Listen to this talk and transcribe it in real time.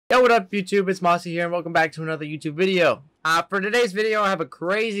Yo, what up YouTube? It's Mossieyyyy here and welcome back to another YouTube video. For today's video, I have a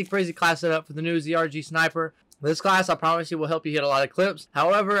crazy class set up for the new ZRG sniper. This class, I promise you, will help you hit a lot of clips.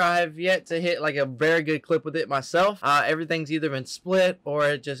 However, I have yet to hit like a very good clip with it myself. Everything's either been split or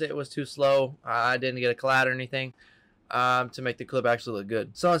it was too slow. I didn't get a collab or anything to make the clip actually look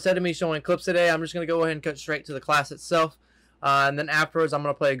good. So instead of me showing clips today, I'm just going to go ahead and cut straight to the class itself. And then afterwards, I'm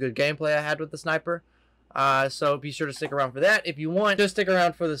going to play a good gameplay I had with the sniper. So be sure to stick around for that. If you want, just stick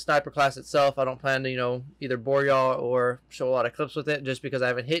around for the sniper class itself. I don't plan to, either bore y'all or show a lot of clips with it just because I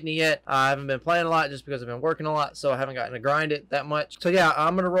haven't hit any yet. I haven't been playing a lot just because I've been working a lot, so I haven't gotten to grind it that much. So yeah,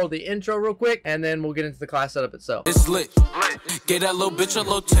 I'm going to roll the intro real quick and then we'll get into the class setup itself. It's lit. Gave that little bitch a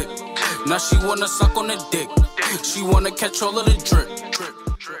little tip. Now she wanna suck on the dick. She wanna catch all of the drip.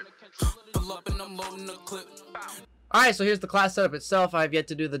 Pull up and I'm loading the clip. Alright, so here's the class setup itself. I've yet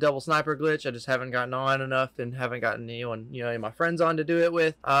to do the double sniper glitch. I just haven't gotten on enough and haven't gotten any of my friends on to do it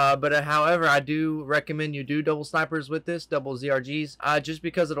with. However, I do recommend you do double snipers with this, double ZRGs, just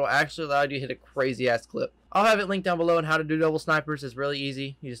because it'll actually allow you to hit a crazy ass clip. I'll have it linked down below on how to do double snipers. It's really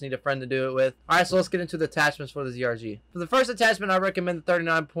easy. You just need a friend to do it with. Alright, so let's get into the attachments for the ZRG. For the first attachment, I recommend the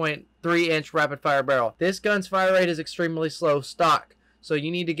 39.3 inch rapid fire barrel. This gun's fire rate is extremely slow stock. So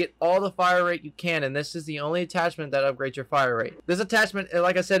you need to get all the fire rate you can, and this is the only attachment that upgrades your fire rate. This attachment,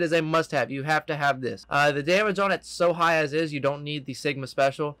 like I said, is a must-have. You have to have this. The damage on it's so high as is, you don't need the Sigma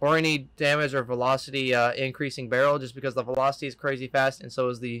Special or any damage or velocity increasing barrel, just because the velocity is crazy fast and so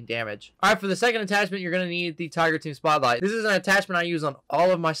is the damage. Alright, for the second attachment, you're going to need the Tiger Team Spotlight. This is an attachment I use on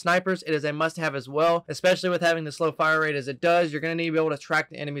all of my snipers. It is a must-have as well, especially with having the slow fire rate as it does. You're going to need to be able to track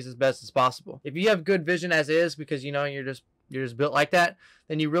the enemies as best as possible. If you have good vision as is, because you're just built like that,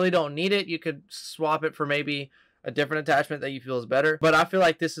 then you really don't need it. You could swap it for maybe a different attachment that you feel is better. But I feel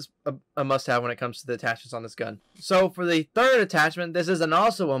like this is a must-have when it comes to the attachments on this gun. So for the third attachment, this is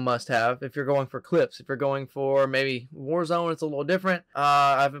also a must-have if you're going for clips. If you're going for maybe Warzone, it's a little different.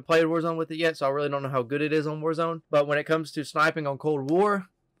 I haven't played Warzone with it yet, so I really don't know how good it is on Warzone. But when it comes to sniping on Cold War,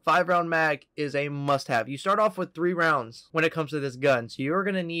 5-round mag is a must-have. You start off with 3 rounds when it comes to this gun, so you're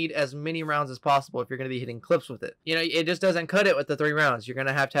going to need as many rounds as possible if you're going to be hitting clips with it. It just doesn't cut it with the 3 rounds. You're going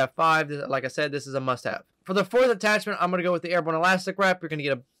to have 5. Like I said, this is a must-have. For the fourth attachment, I'm going to go with the airborne elastic wrap. You're going to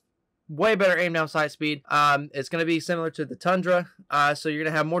get a way better aim down sight speed. It's going to be similar to the Tundra, so you're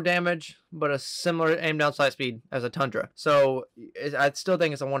going to have more damage, but a similar aim down sight speed as a Tundra. So I still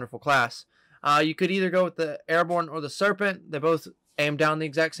think it's a wonderful class. You could either go with the airborne or the Serpent. They both aim down the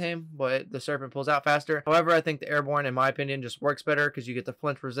exact same, but the Serpent pulls out faster. However, I think the airborne, in my opinion, just works better because you get the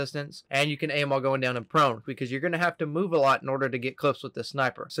flinch resistance and you can aim while going down and prone, because you're going to have to move a lot in order to get clips with the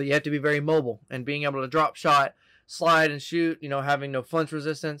sniper. So you have to be very mobile, and being able to drop shot, slide and shoot, having no flinch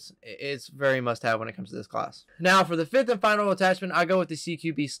resistance, it's very must have when it comes to this class. Now for the fifth and final attachment, I go with the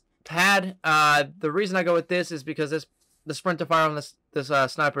CQB pad. The reason I go with this is because the sprint to fire on this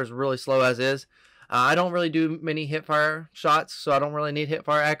sniper is really slow as is. I don't really do many hip fire shots, so I don't really need hip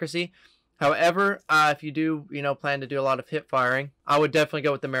fire accuracy. However, if you do, plan to do a lot of hip firing, I would definitely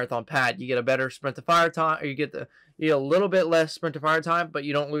go with the marathon pad. You get a better sprint to fire time, or you get a little bit less sprint to fire time, but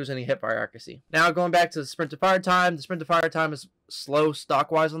you don't lose any hip fire accuracy. Now going back to the sprint to fire time, the sprint to fire time is slow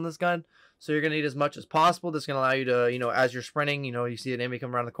stock wise on this gun. So you're going to need as much as possible. That's going to allow you to, as you're sprinting, you see an enemy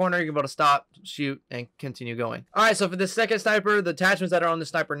come around the corner, you're able to stop, shoot, and continue going. All right, so for the second sniper, the attachments that are on the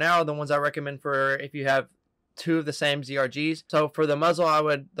sniper now are the ones I recommend for if you have 2 of the same ZRGs. So for the muzzle,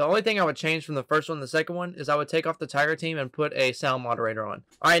 the only thing I would change from the first one to the second one is I would take off the Tiger Team and put a sound moderator on.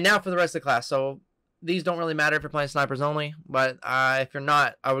 All right, now for the rest of the class. So these don't really matter if you're playing snipers only, but if you're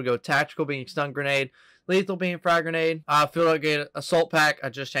not, I would go tactical being stun grenade, lethal being frag grenade, field gate assault pack. I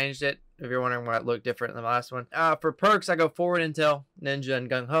just changed it, if you're wondering why it looked different than the last one. For perks, I go forward intel, ninja, and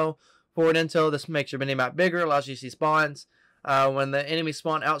gung ho. Forward intel, this makes your minimap bigger, allows you to see spawns. When the enemy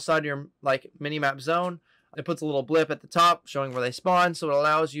spawn outside your minimap zone, it puts a little blip at the top showing where they spawn, so it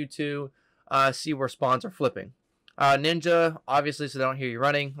allows you to see where spawns are flipping. Ninja, obviously, so they don't hear you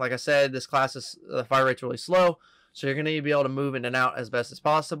running. Like I said, this class is the fire rate's really slow, so you're going to need to be able to move in and out as best as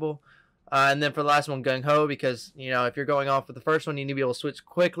possible. And then for the last one, gung ho, because if you're going off with the first one, you need to be able to switch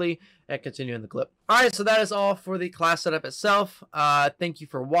quickly and continue in the clip. All right, so that is all for the class setup itself. Thank you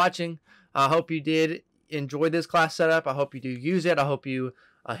for watching. I hope you did enjoy this class setup. I hope you do use it. I hope you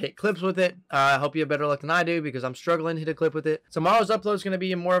hit clips with it. I hope you have better luck than I do, because I'm struggling to hit a clip with it. Tomorrow's upload is going to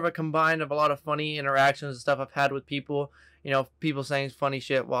be more of a combine of a lot of funny interactions and stuff I've had with people. People saying funny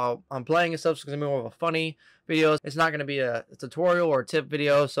shit while I'm playing and stuff. So it's going to be more of a funny video. It's not going to be a tutorial or a tip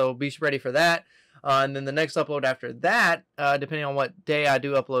video, so be ready for that. And then the next upload after that, depending on what day I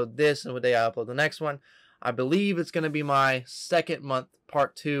do upload this and what day I upload the next one, I believe it's going to be my second month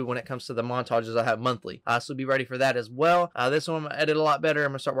part 2 when it comes to the montages I have monthly. So be ready for that as well. This one I'm going to edit a lot better. I'm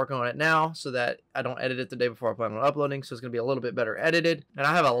going to start working on it now so that I don't edit it the day before I plan on uploading. So it's going to be a little bit better edited. And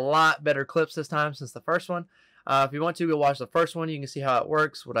I have a lot better clips this time since the first one. If you want to, go watch the first one. You can see how it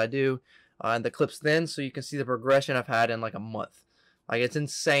works, what I do, and the clips then, so you can see the progression I've had in like a month. Like, it's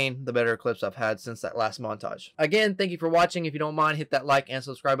insane the better clips I've had since that last montage. Again, thank you for watching. If you don't mind, hit that like and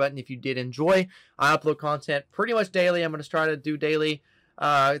subscribe button if you did enjoy. I upload content pretty much daily. I'm going to try to do daily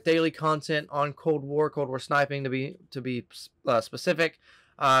content on Cold War sniping to be specific.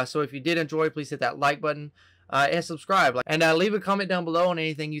 So if you did enjoy, please hit that like button and subscribe. And leave a comment down below on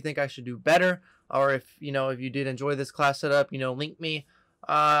anything you think I should do better, or if you did enjoy this class setup, link me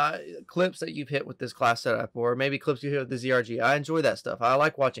clips that you've hit with this class setup, or maybe clips you hit with the ZRG. I enjoy that stuff. I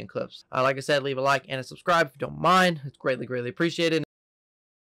like watching clips. Like I said, leave a like and a subscribe if you don't mind. It's greatly appreciated.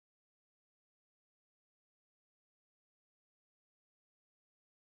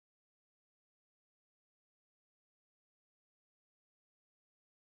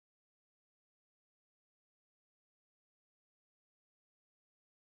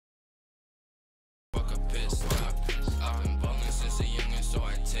 I've been ballin' since a youngin', so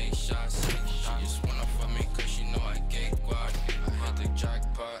I take shots. She just wanna fuck me cause she know I get guap. I hit the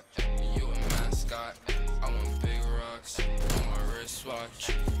jackpot, you a mascot. I want big rocks on my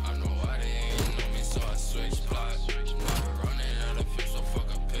wristwatch. I know why they ain't know me, so I switch plots. Never running out of fuel, so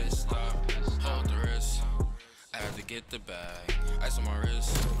fuck a pit stop. Hold the wrist, I have to get the bag. Ice on my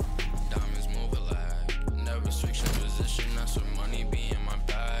wrist, diamonds move a lag. Never switch in position, that's what money be in my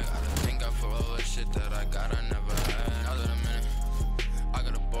bag. I don't think I for all the shit that I got, I never had. Now that I'm in it, I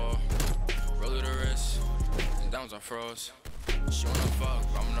got a ball, roll it the wrist, downs I froze. She wanna fuck,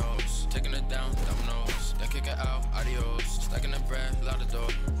 I'm nose, taking it down, dominoes. Then kick it out, adios. Stacking the bread, loud the door,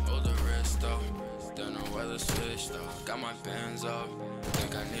 hold the wrist though. Don't know where the switch though. Got my bands off,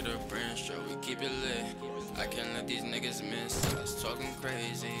 think I need a brand stroke. We keep it lit, I can't let these niggas miss us. Talking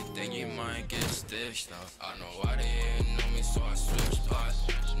crazy, think you might get stitched though. I know why they ain't know me, so I switch spots.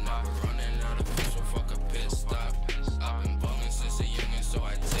 Never running out of fuel, so fuck a pit stop. I've been ballin' since a youngin', so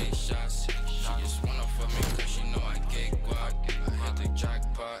I take shots. She just wanna fuck me cause she know I get guap. I hit the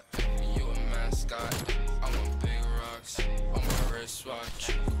jackpot, you a mascot. I want big rocks on my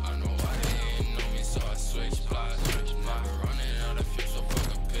wristwatch. I know why they ain't know me, so I switch plots. Never running out of fuel, so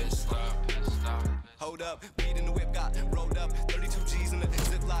fuck a pit stop. Hold up, beat in the whip, got rolled up, 32 G's in the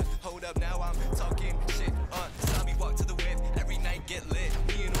ziplock. Hold up, now I'm talking shit. Zombie walk to the whip, every night get lit.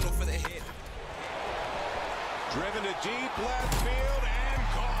 Me and Uno for the hit. Driven to deep left field.